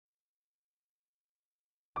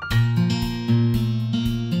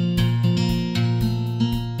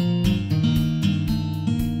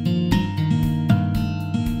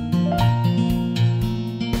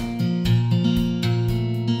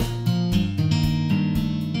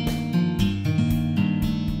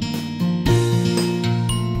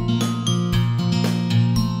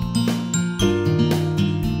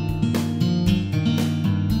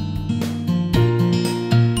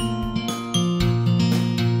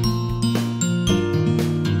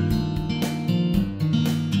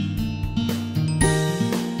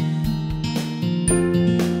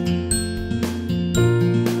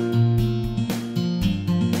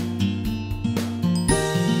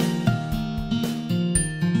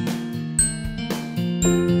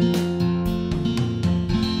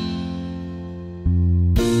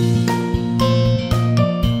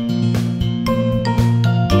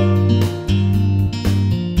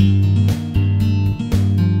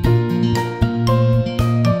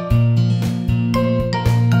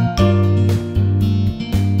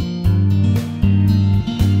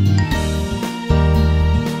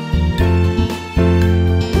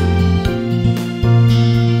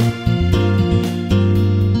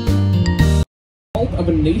Of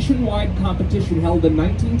a nationwide competition held in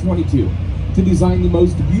 1922 to design the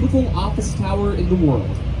most beautiful office tower in the world.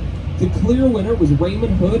 The clear winner was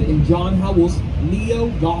Raymond Hood and John Howell's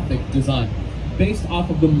neo-Gothic design, based off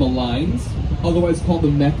of the Malines, otherwise called the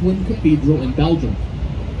Mechlin Cathedral in Belgium.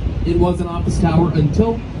 It was an office tower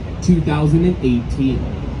until 2018,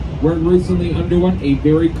 where it recently underwent a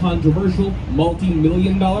very controversial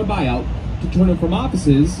multi-million-dollar buyout to turn it from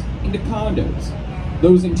offices into condos.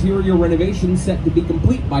 Those interior renovations set to be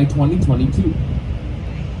complete by 2022.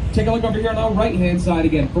 Take a look over here on our right-hand side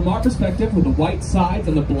again. From our perspective, with the white sides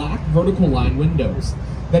and the black vertical line windows,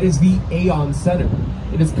 that is the Aon Center.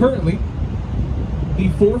 It is currently the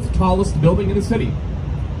 4th tallest building in the city,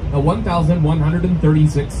 at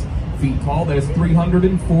 1,136 feet tall. That is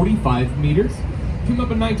 345 meters. Came up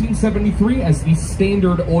in 1973 as the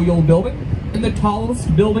Standard Oil Building and the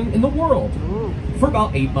tallest building in the world for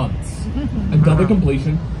about 8 months. Until the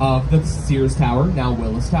completion of the Sears Tower, now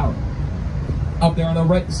Willis Tower. Up there on the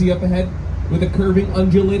right, see up ahead, with the curving,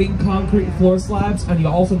 undulating concrete floor slabs, and you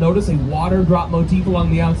also notice a water drop motif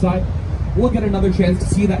along the outside. We'll get another chance to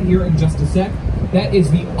see that here in just a sec. That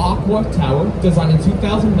is the Aqua Tower, designed in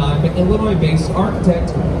 2009 by Illinois-based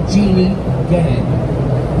architect Jeannie Gang.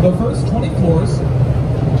 The first 20 floors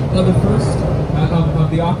of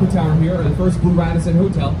the Aqua Tower here are the first Blue Radisson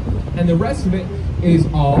Hotel, and the rest of it is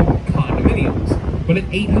all condominiums. But at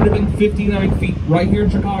 859 feet, right here in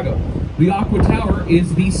Chicago, the Aqua Tower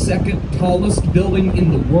is the 2nd tallest building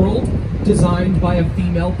in the world, designed by a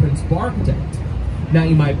female principal architect. Now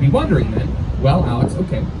you might be wondering then, well, Alex,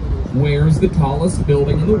 okay, where's the tallest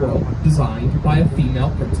building in the world designed by a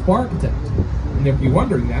female principal architect? And if you're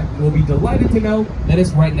wondering that, we'll be delighted to know that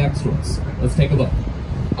it's right next to us. Let's take a look.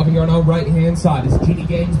 Up here on our right-hand side is Jeannie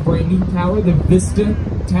Gang's brand new tower, the Vista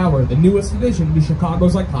Tower, the newest addition to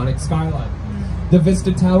Chicago's iconic skyline. The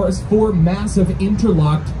Vista Tower is 4 massive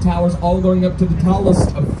interlocked towers, all going up to the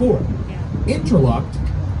tallest of 4. Interlocked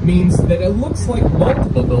means that it looks like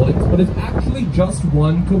multiple buildings, but it's actually just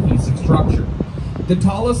one cohesive structure. The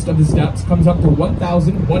tallest of the steps comes up to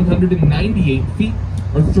 1,198 feet,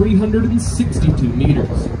 or 362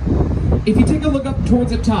 meters. If you take a look up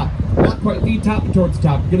towards the top, not quite the top, but towards the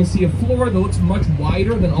top, you're going to see a floor that looks much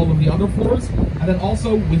wider than all of the other floors, and then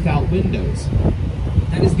also without windows.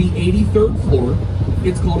 That is the 83rd floor.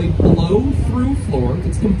 It's called a blow-through floor.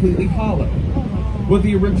 It's completely hollow. With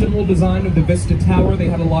the original design of the Vista Tower, they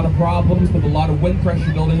had a lot of problems with a lot of wind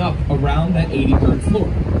pressure building up around that 83rd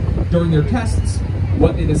floor. During their tests,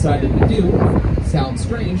 what they decided to do, sounds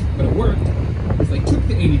strange, but it worked, is they took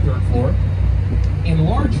the 83rd floor,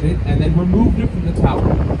 enlarged it, and then removed it from the tower,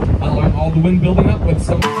 allowing all the wind building up with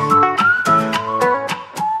some...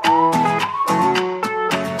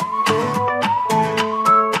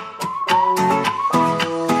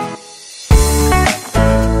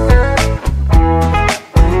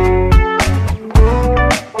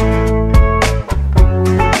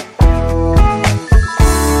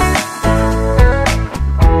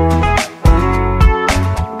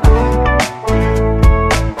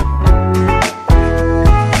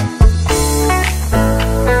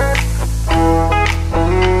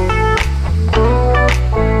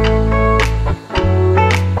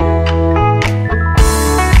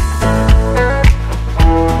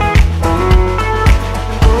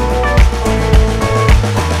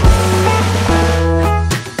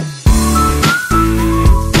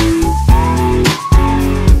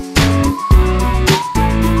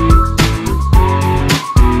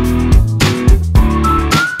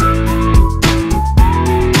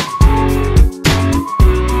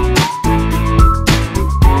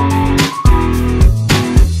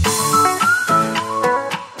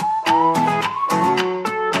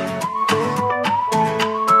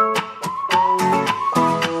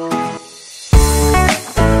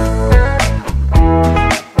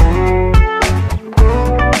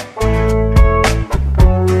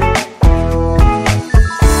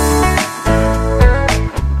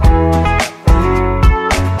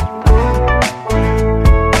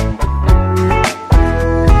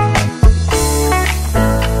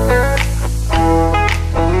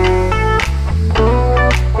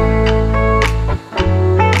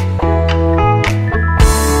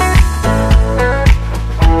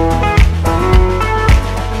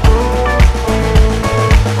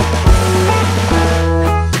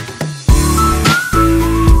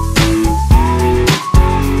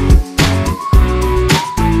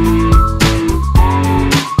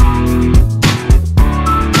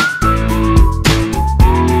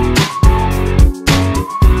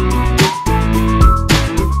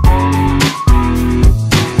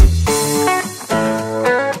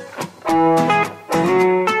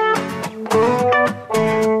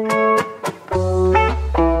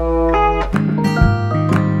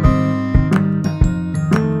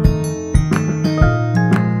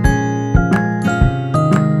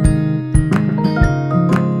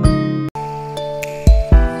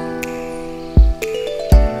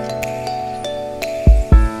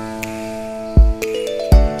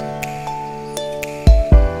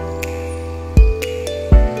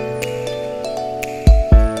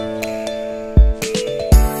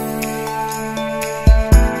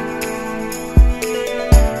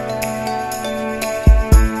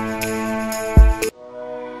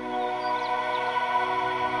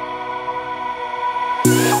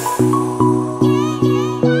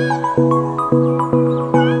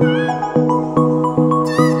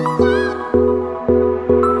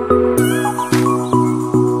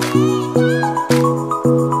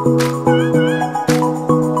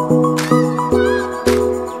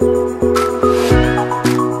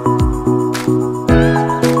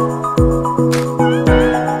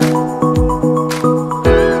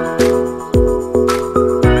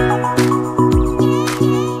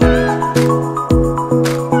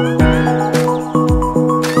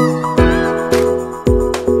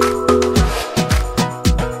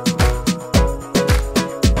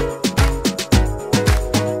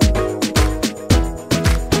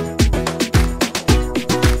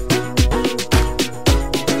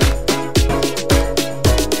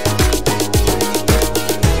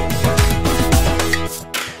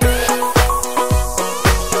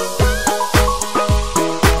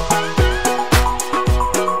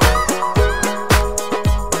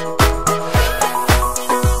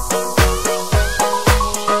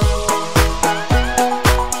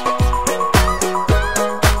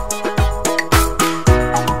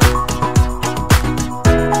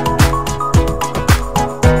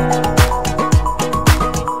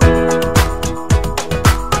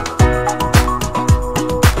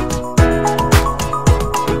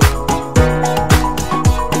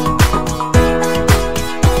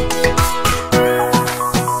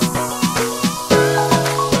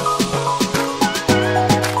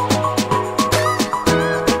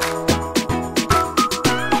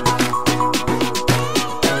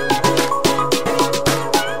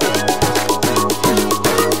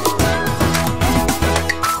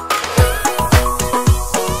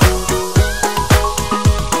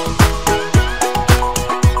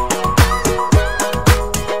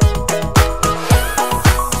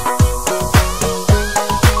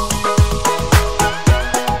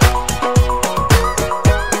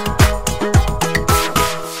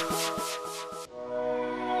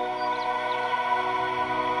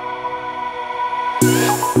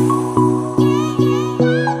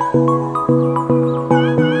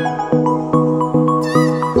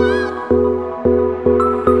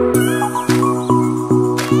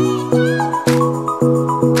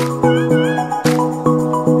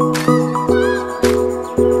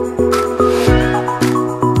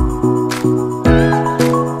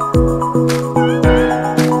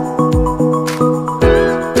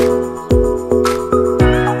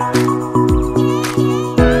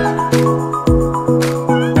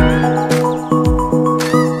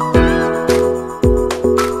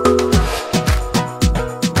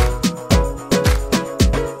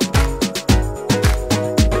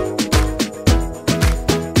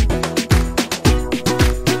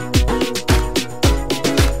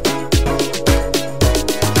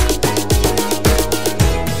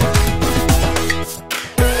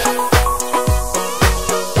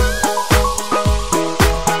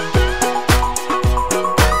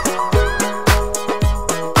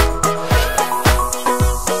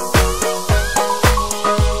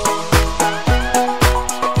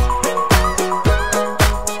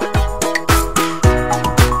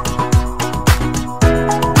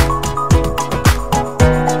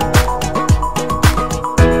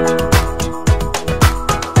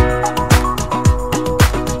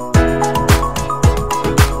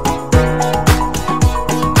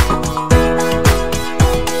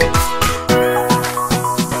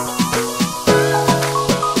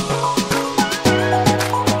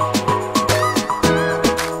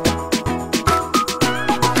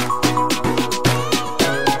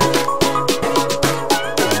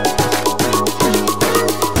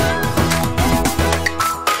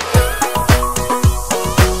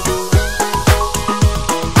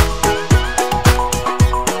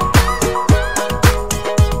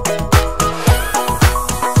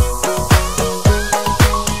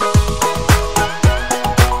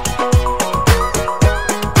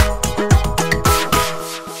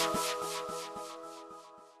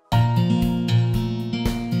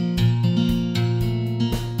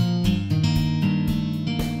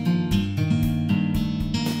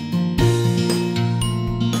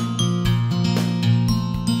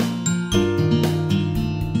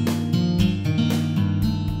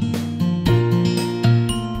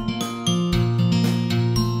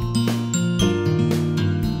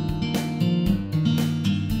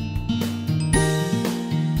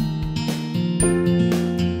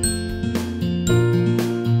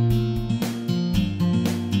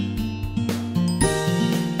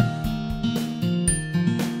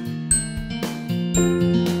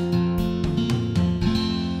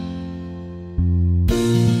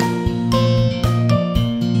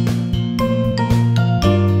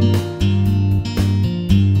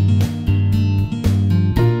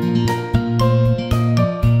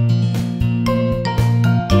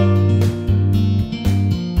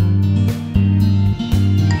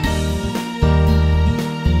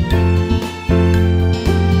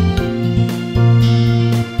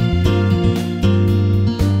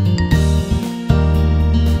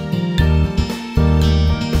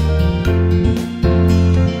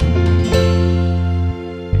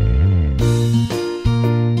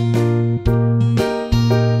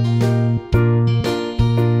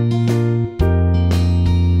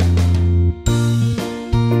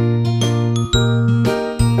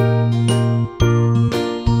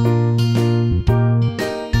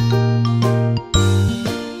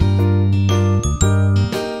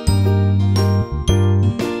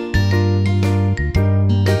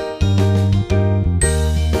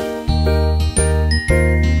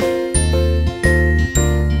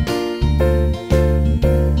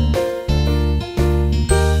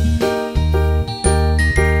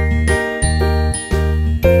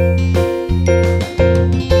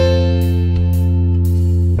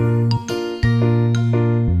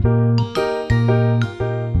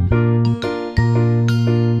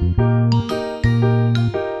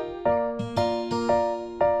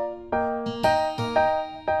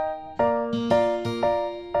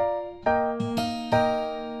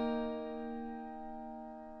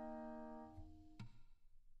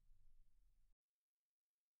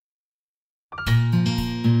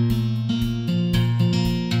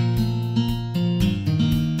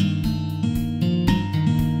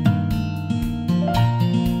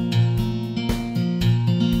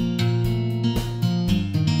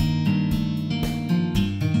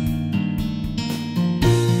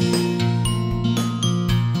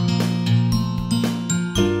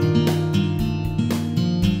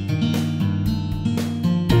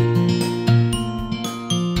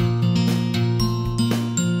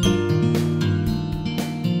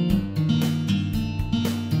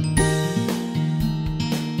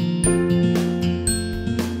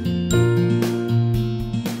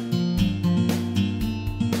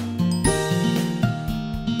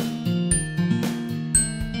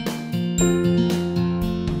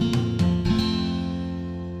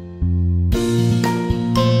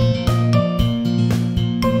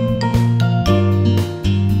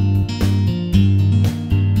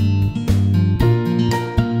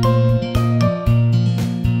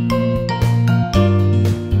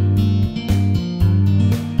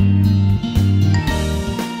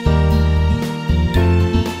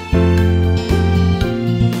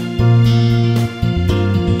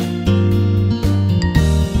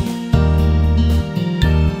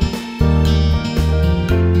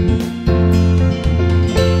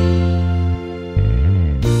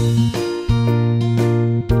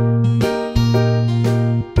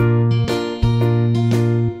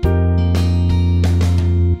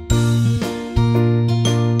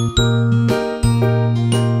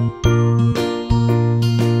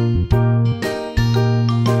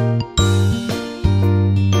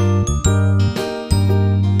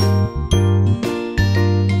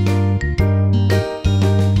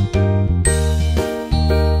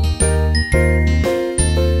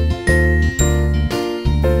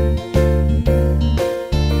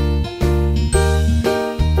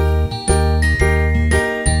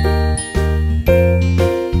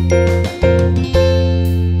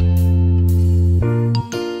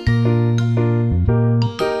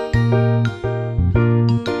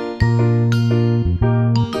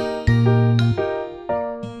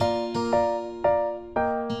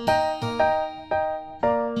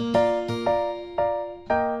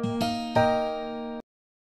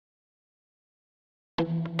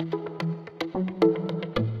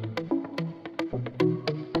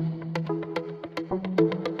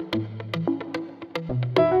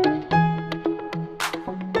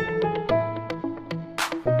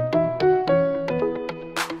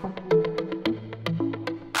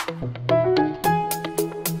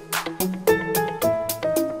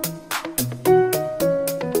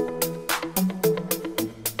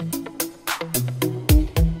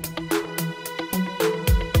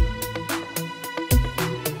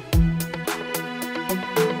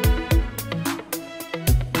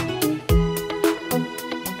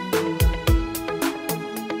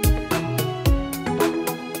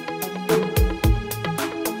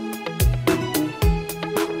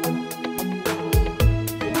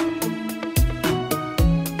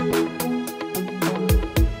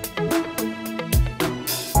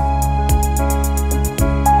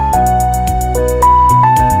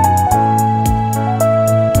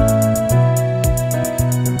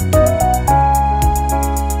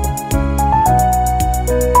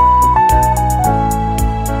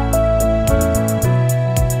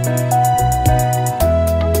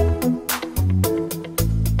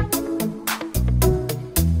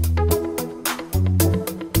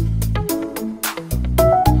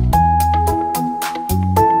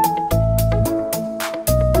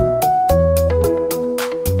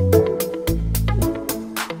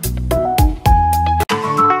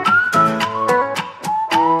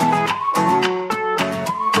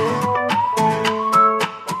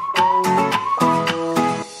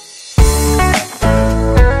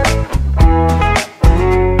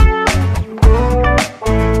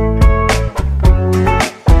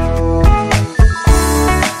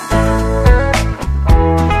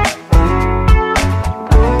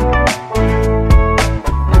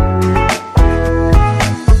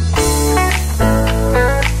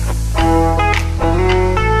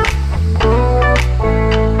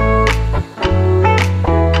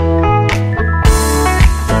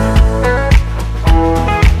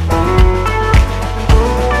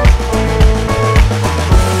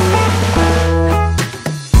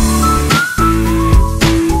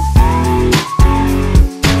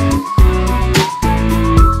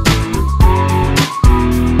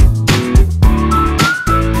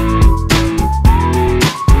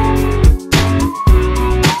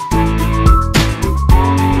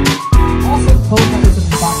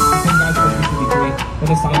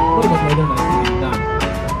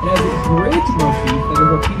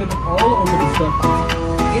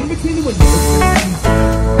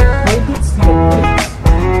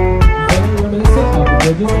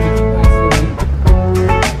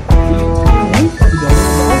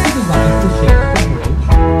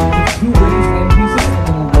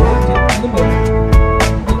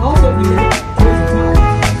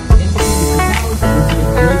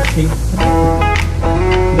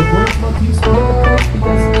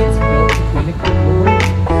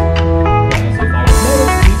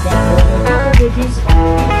 bridges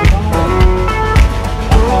and Shibata.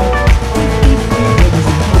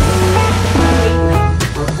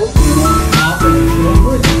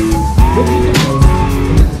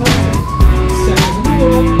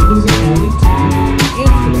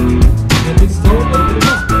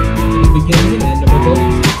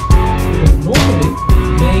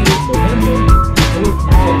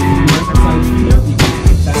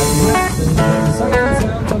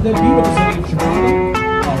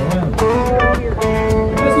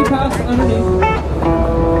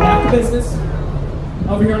 business.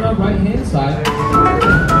 Over here on our right hand side,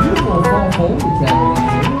 beautiful fall foliage that we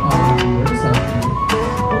have here.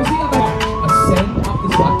 But we see how that ascend up the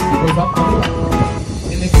side. It goes up on the left.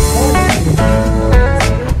 And they can all make it the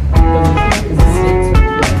center, but the thing is the stakes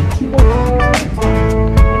are two more times.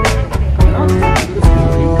 And our this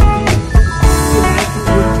movie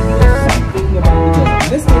something about the building. In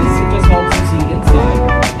this case, it just helps you see inside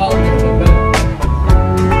a little bit better.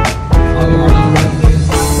 Over on our right hand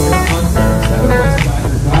side, on 7 West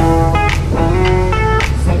Backer Drive.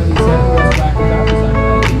 77 West Backer Drive, designed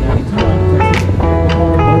in 1992 architecture.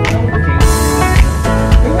 Both overcame.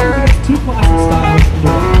 They want to get two classic styles in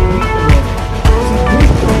the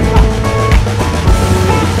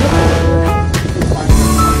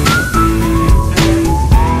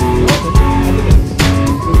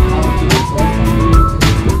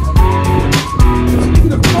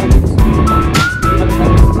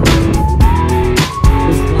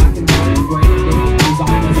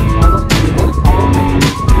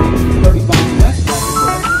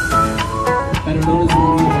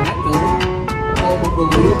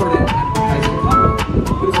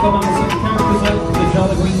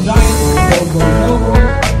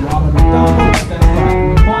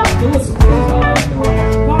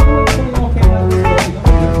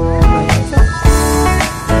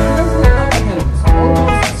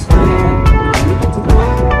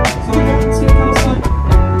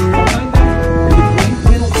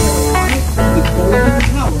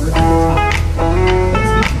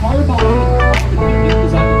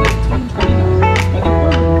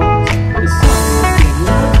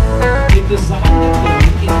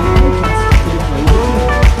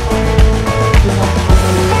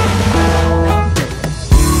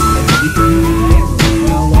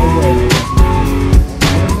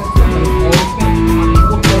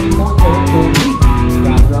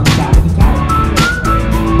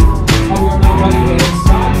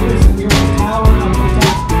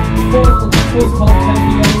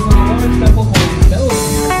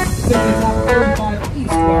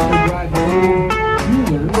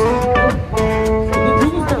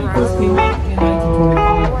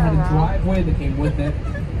that came with it.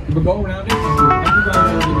 You would go around it and do an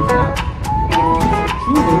underground elevator shop. And if you use a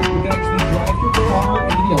jeweler, you can actually drive your car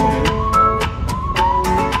into the elevator.